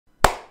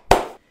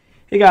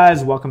Hey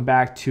guys, welcome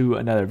back to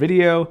another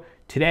video.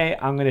 Today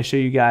I'm going to show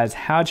you guys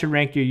how to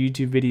rank your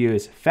YouTube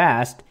videos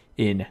fast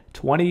in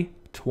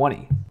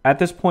 2020. At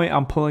this point,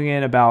 I'm pulling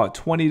in about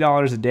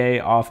 $20 a day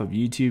off of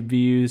YouTube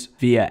views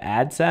via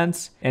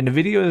AdSense, and the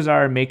videos that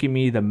are making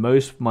me the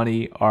most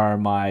money are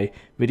my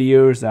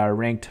videos that are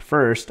ranked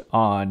first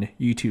on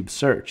YouTube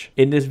search.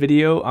 In this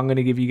video, I'm going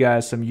to give you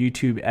guys some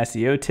YouTube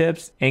SEO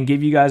tips and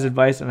give you guys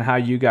advice on how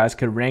you guys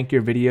could rank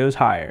your videos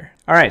higher.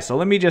 Alright, so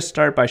let me just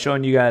start by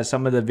showing you guys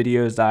some of the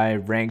videos that I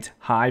ranked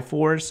high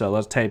for. So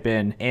let's type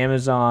in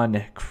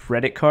Amazon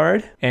credit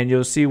card, and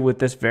you'll see with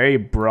this very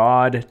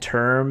broad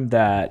term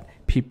that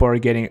people are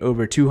getting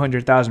over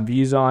 200,000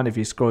 views on. If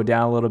you scroll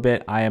down a little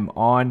bit, I am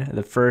on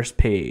the first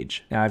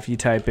page. Now, if you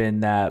type in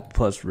that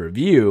plus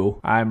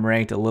review, I'm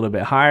ranked a little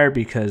bit higher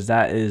because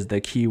that is the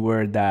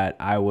keyword that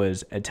I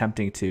was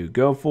attempting to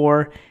go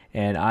for,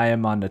 and I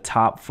am on the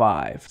top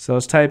 5. So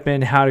let's type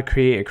in how to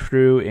create a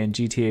crew in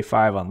GTA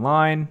 5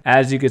 online.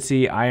 As you can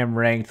see, I am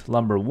ranked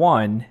number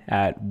 1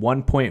 at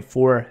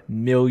 1.4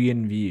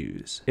 million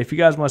views. If you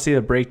guys want to see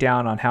the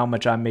breakdown on how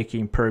much I'm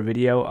making per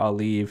video, I'll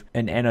leave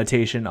an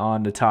annotation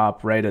on the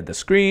top right of the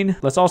screen.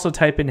 Let's also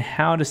type in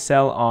how to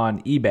sell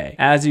on eBay.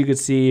 As you can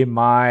see,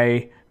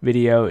 my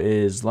video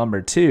is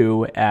number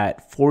 2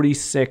 at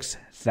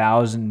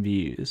 46,000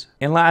 views.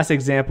 And last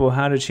example,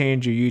 how to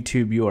change your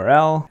YouTube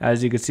URL.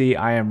 As you can see,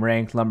 I am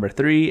ranked number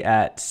 3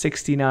 at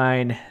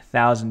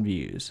 69,000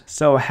 views.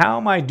 So how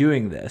am I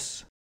doing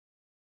this?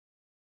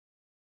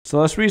 So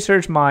let's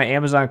research my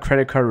Amazon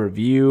credit card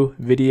review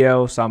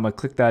video. So I'm gonna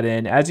click that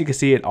in. As you can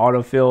see, it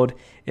autofilled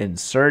in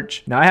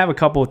search. Now I have a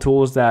couple of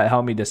tools that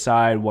help me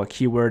decide what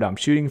keyword I'm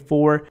shooting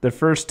for. The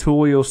first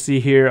tool you'll see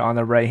here on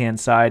the right hand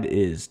side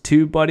is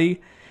TubeBuddy.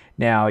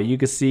 Now you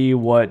can see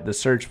what the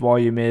search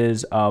volume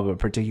is of a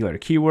particular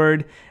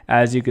keyword.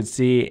 As you can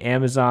see,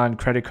 Amazon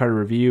credit card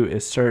review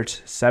is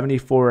searched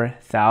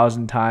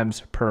 74,000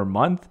 times per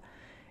month,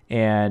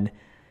 and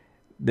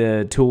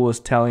the tool is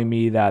telling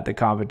me that the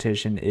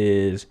competition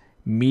is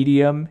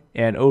medium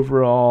and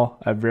overall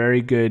a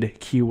very good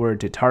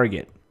keyword to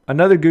target.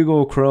 Another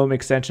Google Chrome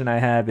extension I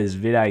have is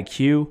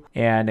vidIQ,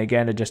 and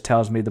again, it just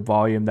tells me the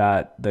volume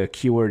that the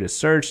keyword is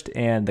searched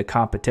and the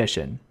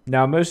competition.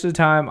 Now, most of the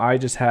time I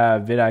just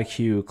have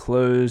vidIQ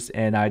closed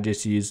and I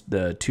just use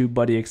the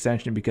TubeBuddy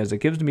extension because it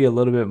gives me a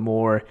little bit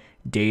more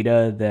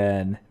data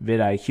than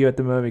vidIQ at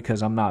the moment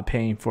because I'm not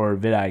paying for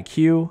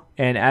vidIQ.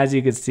 And as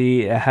you can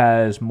see, it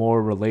has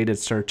more related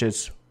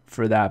searches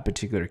for that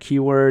particular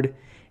keyword,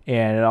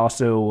 and it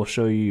also will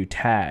show you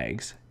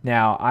tags.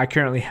 Now, I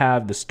currently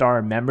have the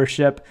Star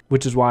membership,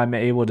 which is why I'm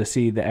able to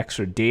see the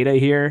extra data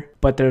here,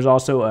 but there's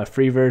also a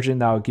free version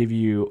that will give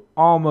you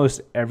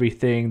almost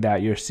everything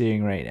that you're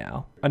seeing right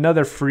now.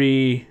 Another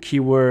free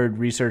keyword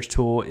research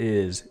tool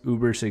is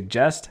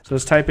Ubersuggest. So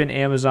let's type in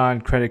Amazon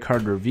credit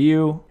card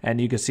review,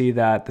 and you can see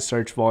that the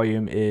search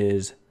volume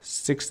is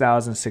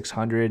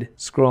 6,600.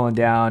 Scrolling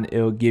down,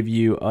 it'll give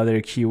you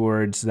other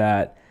keywords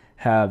that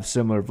have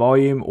similar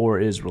volume or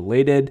is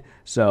related.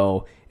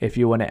 So if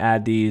you want to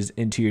add these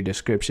into your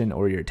description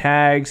or your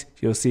tags,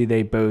 you'll see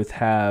they both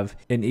have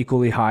an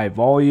equally high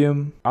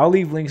volume. I'll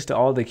leave links to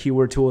all the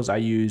keyword tools I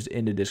use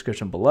in the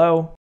description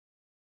below.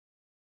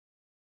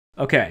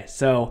 Okay,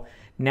 so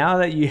now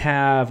that you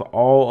have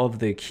all of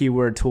the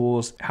keyword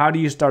tools, how do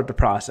you start the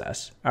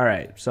process? All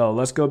right, so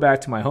let's go back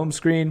to my home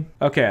screen.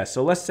 Okay,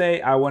 so let's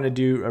say I want to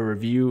do a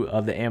review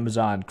of the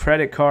Amazon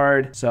credit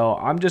card. So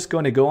I'm just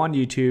going to go on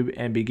YouTube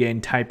and begin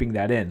typing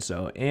that in.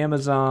 So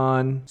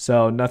Amazon,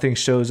 so nothing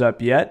shows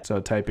up yet. So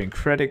type in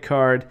credit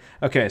card.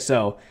 Okay,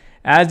 so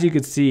as you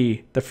can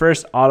see, the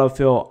first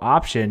autofill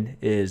option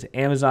is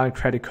Amazon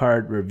credit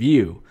card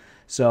review.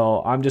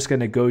 So I'm just going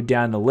to go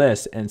down the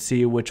list and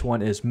see which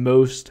one is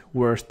most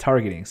worth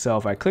targeting. So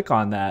if I click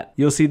on that,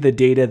 you'll see the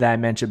data that I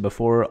mentioned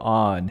before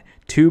on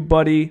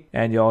TubeBuddy,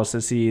 and you'll also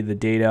see the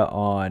data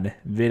on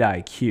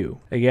vidIQ.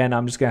 Again,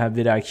 I'm just going to have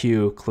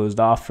vidIQ closed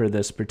off for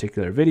this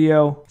particular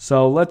video.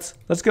 So let's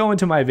go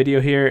into my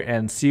video here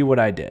and see what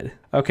I did.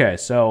 Okay,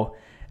 so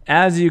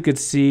as you could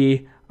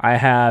see, I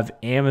have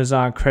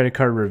Amazon credit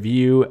card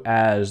review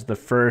as the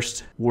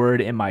first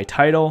word in my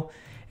title.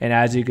 And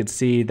as you can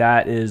see,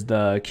 that is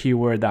the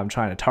keyword that I'm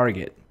trying to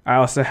target. I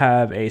also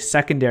have a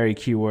secondary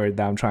keyword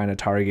that I'm trying to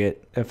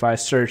target. If I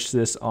search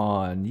this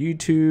on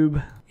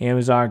YouTube,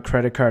 Amazon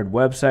credit card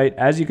website,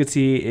 as you can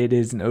see, it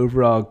is an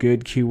overall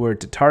good keyword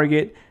to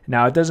target.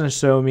 Now, it doesn't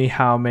show me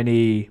how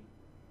many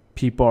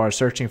people are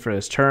searching for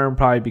this term,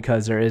 probably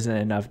because there isn't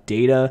enough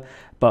data.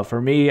 But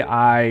for me,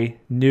 I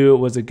knew it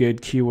was a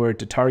good keyword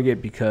to target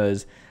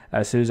because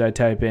as soon as I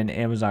type in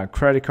Amazon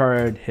credit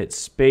card, hit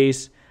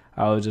space,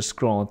 I was just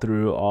scrolling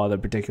through all the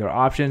particular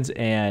options,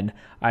 and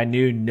I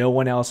knew no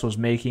one else was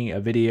making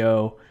a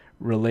video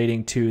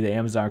relating to the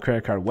Amazon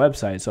credit card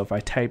website. So if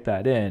I type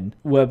that in,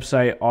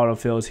 website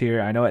autofills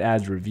here. I know it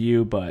adds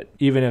review, but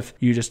even if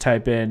you just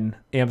type in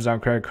Amazon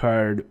credit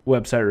card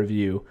website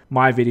review,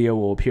 my video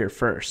will appear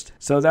first.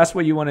 So that's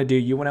what you want to do.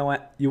 You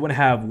want to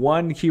have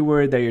one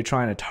keyword that you're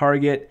trying to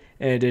target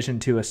in addition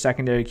to a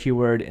secondary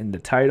keyword in the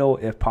title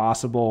if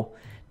possible.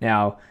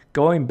 Now,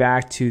 going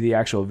back to the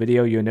actual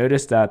video, you'll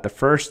notice that the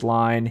first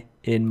line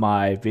in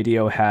my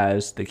video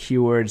has the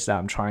keywords that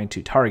I'm trying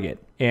to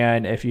target.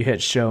 And if you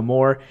hit show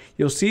more,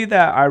 you'll see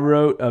that I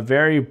wrote a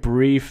very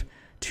brief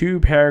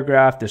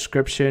 2-paragraph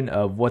description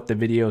of what the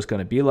video is going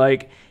to be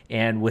like.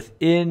 And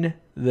within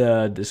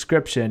the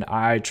description,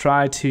 I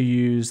try to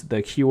use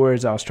the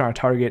keywords I was trying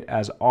to target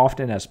as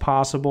often as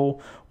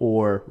possible,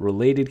 or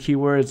related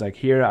keywords. Like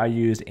here, I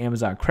used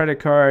Amazon credit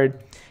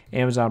card,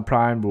 Amazon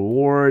Prime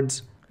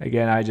rewards.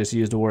 Again, I just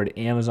used the word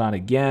Amazon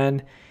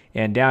again.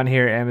 And down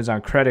here,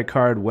 Amazon credit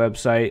card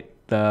website,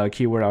 the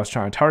keyword I was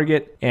trying to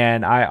target.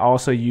 And I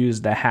also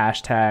used the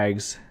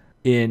hashtags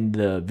in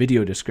the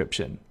video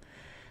description.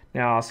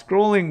 Now,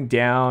 scrolling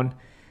down,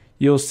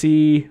 you'll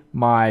see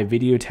my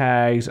video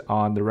tags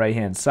on the right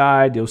hand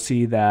side. You'll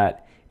see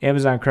that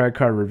Amazon credit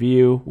card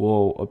review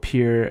will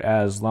appear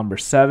as number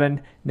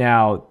 7.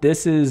 Now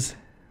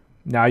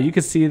you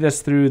can see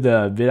this through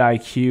the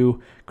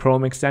vidIQ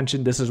Chrome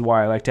extension. This is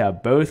why I like to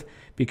have both,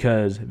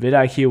 because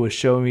vidIQ will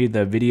show me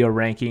the video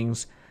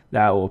rankings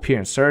that will appear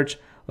in search.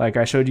 Like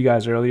I showed you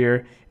guys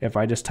earlier, if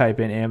I just type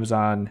in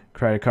Amazon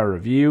credit card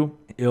review,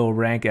 it'll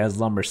rank as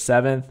number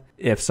 7th.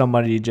 If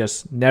somebody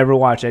just never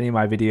watched any of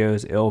my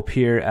videos, it'll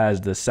appear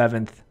as the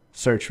 7th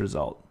search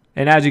result.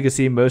 And as you can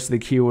see, most of the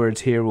keywords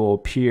here will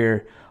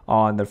appear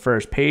on the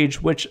first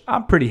page, which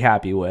I'm pretty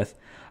happy with.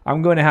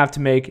 I'm going to have to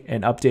make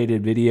an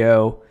updated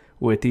video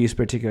with these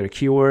particular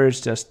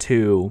keywords just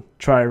to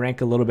try to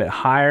rank a little bit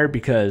higher,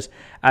 because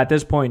at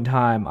this point in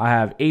time, I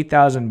have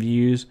 8,000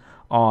 views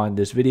on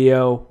this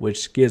video,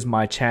 which gives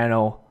my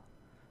channel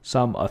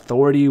some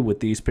authority with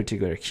these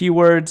particular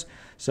keywords.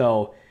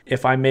 So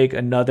if I make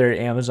another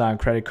Amazon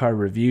credit card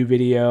review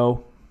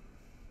video,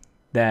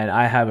 then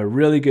I have a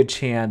really good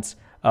chance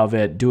of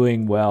it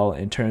doing well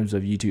in terms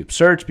of YouTube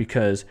search,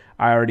 because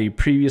I already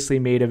previously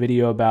made a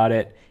video about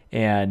it.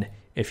 And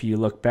if you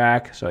look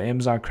back, so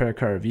Amazon credit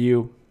card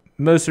review,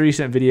 most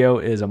recent video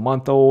is a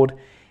month old,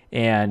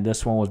 and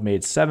this one was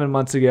made 7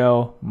 months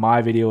ago.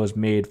 My video was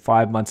made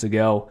 5 months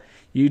ago.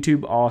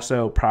 YouTube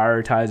also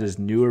prioritizes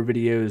newer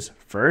videos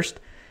first.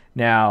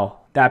 Now,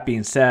 that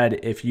being said,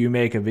 if you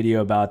make a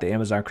video about the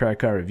Amazon credit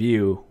card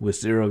review with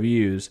 0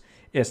 views,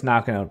 it's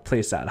not going to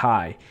place that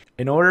high.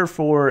 In order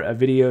for a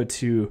video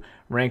to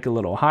rank a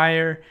little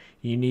higher,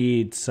 you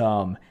need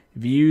some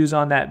views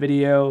on that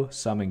video,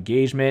 some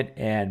engagement,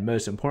 and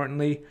most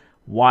importantly,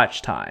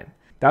 watch time.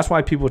 That's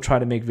why people try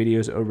to make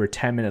videos over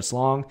 10 minutes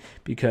long,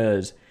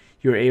 because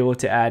you're able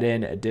to add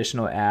in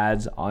additional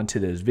ads onto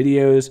those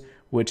videos,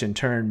 which in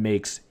turn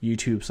makes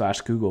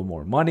YouTube/Google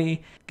more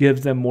money,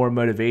 gives them more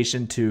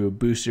motivation to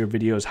boost your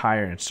videos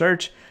higher in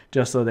search,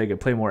 just so they can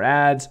play more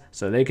ads,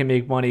 so they can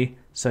make money,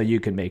 so you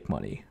can make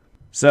money.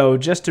 So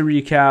just to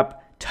recap,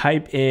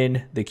 type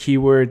in the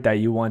keyword that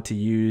you want to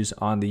use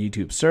on the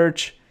YouTube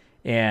search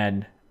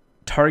and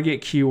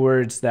target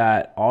keywords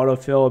that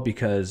autofill,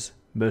 because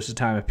most of the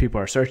time if people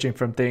are searching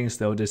from things,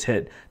 they'll just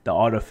hit the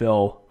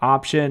autofill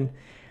option.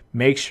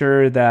 Make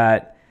sure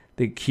that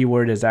the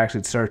keyword is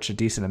actually searched a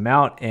decent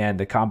amount and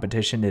the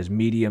competition is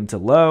medium to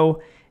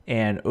low,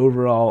 and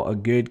overall a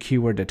good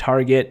keyword to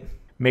target.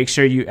 Make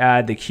sure you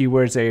add the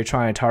keywords that you're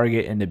trying to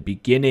target in the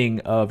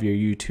beginning of your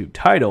YouTube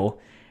title,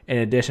 in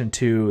addition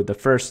to the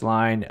first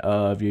line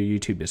of your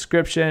YouTube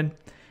description.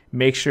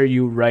 Make sure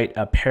you write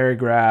a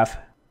paragraph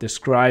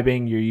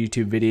describing your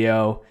YouTube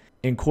video,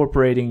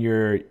 incorporating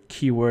your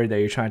keyword that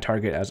you're trying to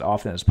target as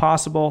often as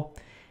possible.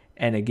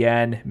 And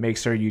again, make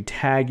sure you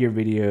tag your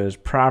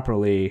videos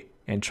properly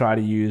and try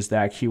to use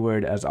that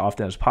keyword as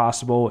often as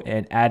possible,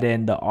 and add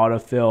in the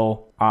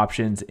autofill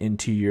options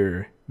into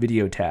your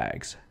video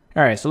tags.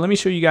 All right, so let me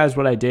show you guys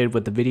what I did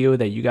with the video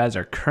that you guys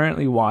are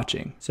currently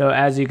watching. So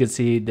as you can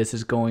see, this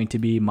is going to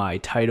be my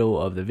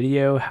title of the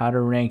video: how to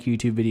rank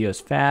YouTube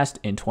videos fast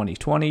in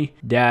 2020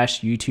 -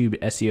 YouTube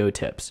SEO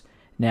tips.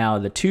 Now,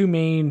 the two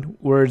main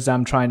words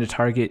I'm trying to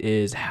target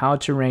is how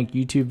to rank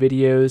YouTube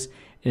videos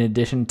in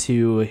addition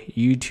to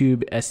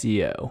YouTube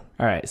SEO.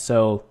 All right,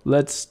 so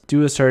let's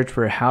do a search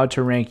for how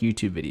to rank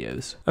YouTube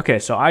videos. Okay,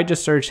 so I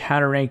just searched how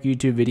to rank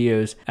YouTube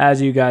videos.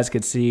 As you guys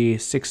can see,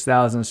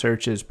 6,000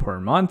 searches per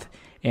month.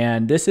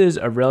 And this is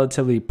a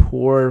relatively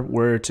poor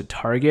word to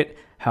target.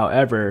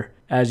 However,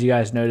 as you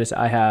guys notice,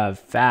 I have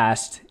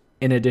fast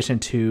in addition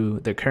to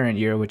the current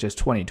year, which is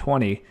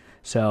 2020.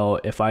 So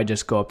if I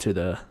just go up to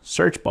the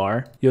search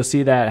bar, you'll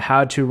see that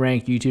how to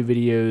rank YouTube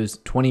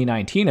videos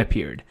 2019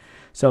 appeared.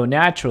 So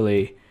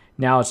naturally,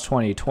 now it's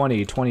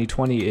 2020.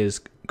 2020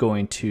 is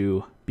going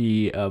to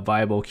be a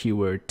viable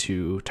keyword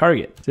to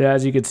target. So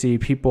as you can see,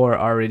 people are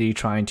already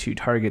trying to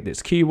target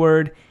this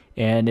keyword,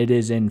 and it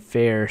is in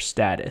fair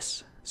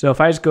status. So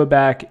if I just go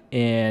back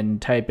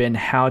and type in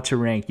how to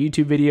rank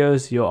YouTube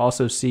videos, you'll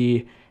also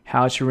see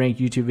how to rank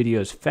YouTube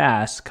videos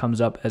fast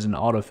comes up as an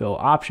autofill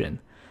option.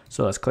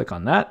 So let's click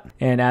on that.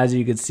 And as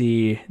you can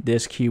see,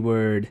 this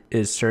keyword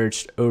is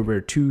searched over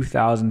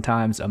 2,000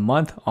 times a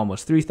month,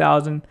 almost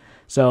 3,000.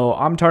 So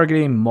I'm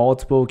targeting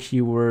multiple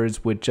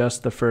keywords with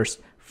just the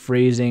first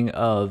phrasing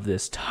of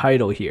this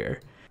title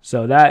here.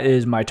 So that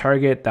is my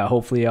target that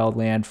hopefully I'll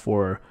land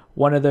for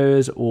one of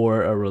those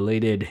or a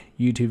related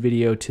YouTube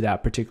video to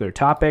that particular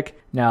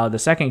topic. Now, the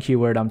second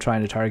keyword I'm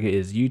trying to target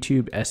is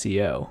YouTube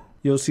SEO.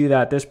 You'll see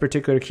that this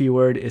particular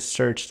keyword is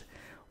searched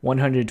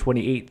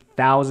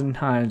 128,000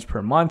 times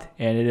per month,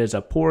 and it is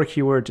a poor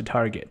keyword to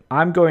target.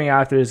 I'm going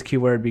after this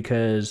keyword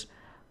because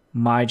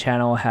my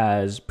channel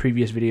has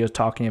previous videos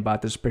talking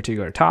about this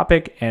particular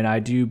topic, and I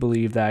do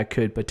believe that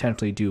could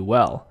potentially do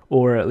well,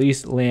 or at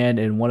least land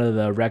in one of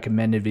the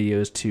recommended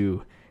videos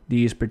to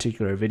these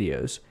particular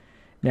videos.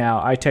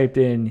 Now, I typed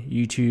in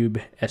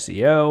YouTube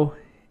SEO,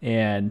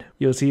 and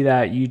you'll see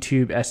that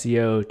YouTube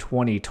SEO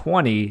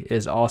 2020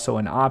 is also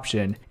an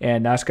option,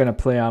 and that's going to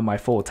play on my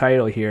full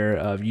title here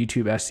of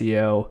YouTube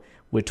SEO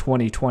with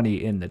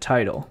 2020 in the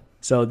title.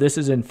 So this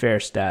is in fair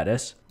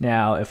status.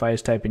 Now, if I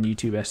just type in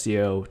YouTube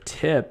SEO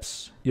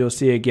tips, you'll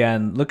see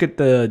again, look at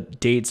the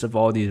dates of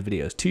all these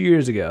videos. 2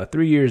 years ago,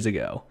 3 years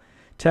ago,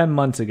 10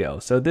 months ago.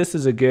 So this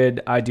is a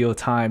good ideal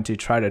time to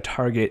try to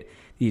target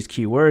these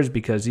keywords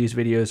because these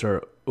videos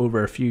are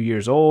over a few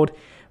years old,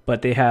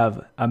 but they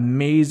have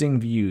amazing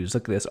views.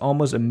 Look at this,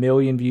 almost 1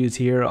 million views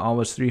here,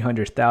 almost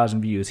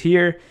 300,000 views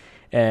here.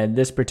 And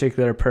this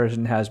particular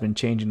person has been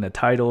changing the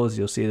titles.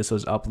 You'll see this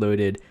was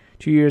uploaded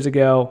 2 years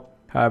ago.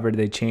 However,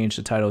 they changed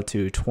the title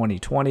to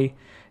 2020.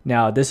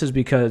 Now, this is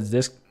because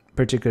this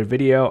particular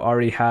video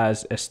already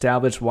has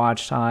established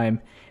watch time,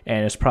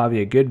 and it's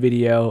probably a good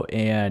video,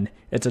 and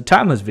it's a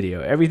timeless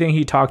video. Everything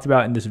he talked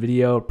about in this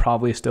video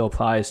probably still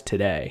applies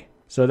today.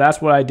 So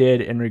that's what I did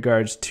in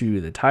regards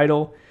to the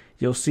title.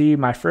 You'll see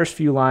my first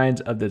few lines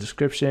of the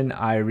description,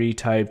 I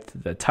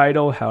retyped the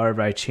title.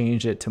 However, I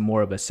changed it to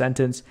more of a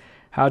sentence.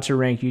 How to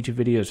rank YouTube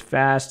videos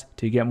fast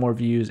to get more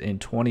views in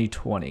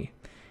 2020.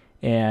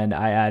 And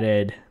I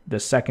added the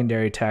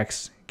secondary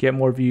text, get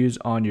more views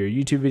on your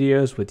YouTube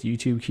videos with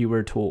YouTube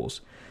keyword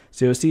tools.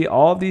 So you'll see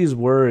all of these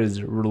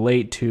words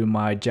relate to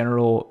my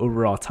general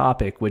overall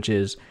topic, which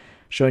is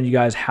showing you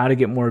guys how to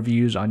get more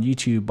views on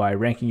YouTube by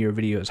ranking your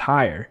videos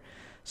higher.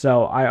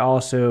 So I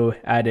also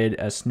added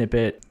a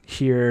snippet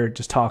here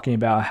just talking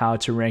about how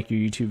to rank your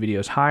YouTube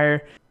videos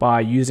higher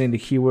by using the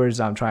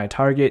keywords I'm trying to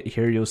target.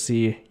 Here you'll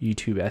see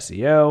YouTube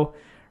SEO,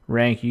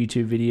 rank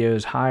YouTube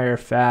videos higher,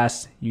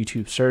 fast,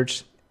 YouTube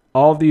search.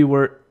 All the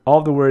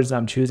words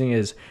I'm choosing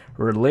is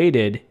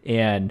related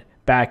and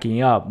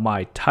backing up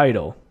my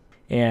title.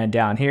 And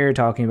down here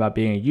talking about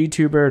being a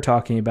YouTuber,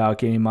 talking about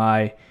getting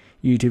my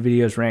YouTube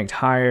videos ranked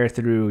higher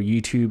through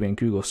YouTube and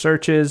Google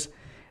searches.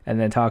 And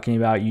then talking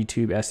about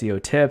YouTube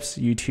SEO tips,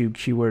 YouTube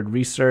keyword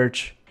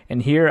research.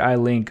 And here I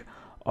link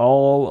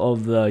all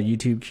of the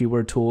YouTube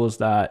keyword tools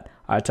that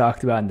I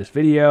talked about in this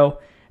video.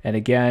 And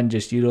again,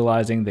 just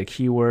utilizing the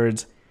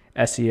keywords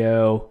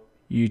SEO,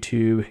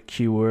 YouTube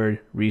keyword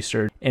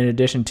research, in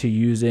addition to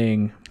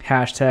using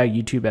hashtag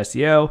YouTube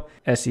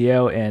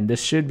SEO, and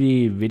this should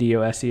be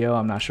video SEO.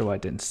 I'm not sure why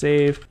it didn't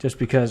save, just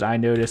because I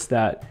noticed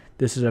that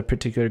this is a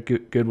particular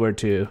good word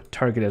to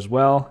target as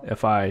well.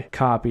 If I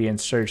copy and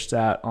search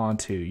that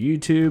onto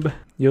YouTube,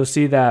 you'll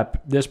see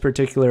that this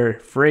particular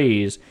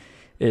phrase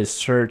is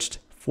searched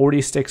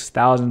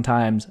 46,000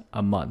 times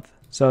a month.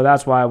 So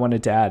that's why I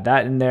wanted to add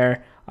that in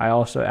there. I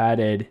also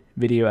added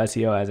video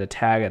SEO as a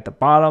tag at the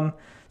bottom.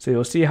 So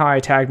you'll see how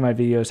I tagged my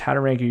videos, how to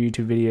rank your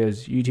YouTube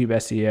videos, YouTube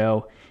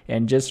SEO,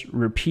 and just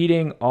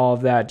repeating all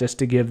of that just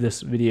to give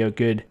this video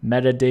good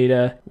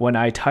metadata. When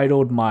I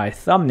titled my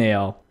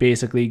thumbnail,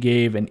 basically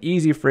gave an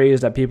easy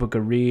phrase that people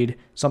could read,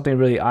 something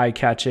really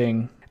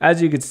eye-catching.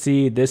 As you can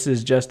see, this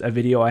is just a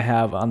video I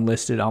have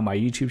unlisted on my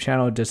YouTube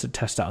channel just to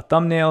test out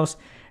thumbnails.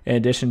 In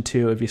addition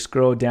to, if you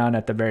scroll down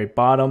at the very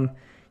bottom,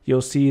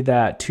 you'll see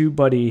that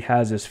TubeBuddy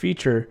has this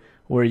feature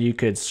where you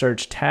could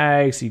search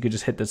tags. You could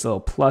just hit this little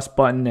plus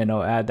button and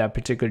it'll add that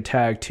particular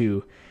tag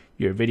to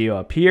your video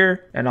up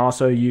here. And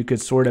also you could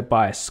sort it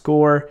by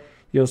score.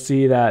 You'll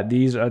see that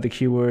these are the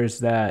keywords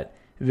that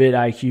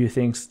vidIQ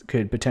thinks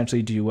could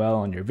potentially do well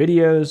on your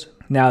videos.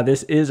 Now,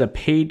 this is a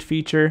paid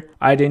feature.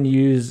 I didn't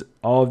use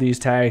all of these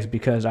tags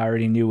because I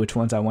already knew which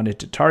ones I wanted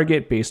to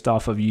target based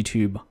off of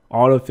YouTube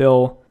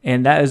autofill.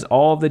 And that is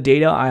all the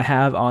data I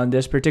have on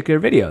this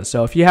particular video.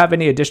 So if you have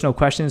any additional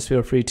questions,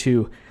 feel free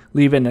to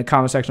leave it in the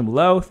comment section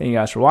below. Thank you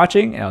guys for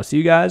watching, and I'll see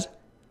you guys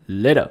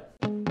later.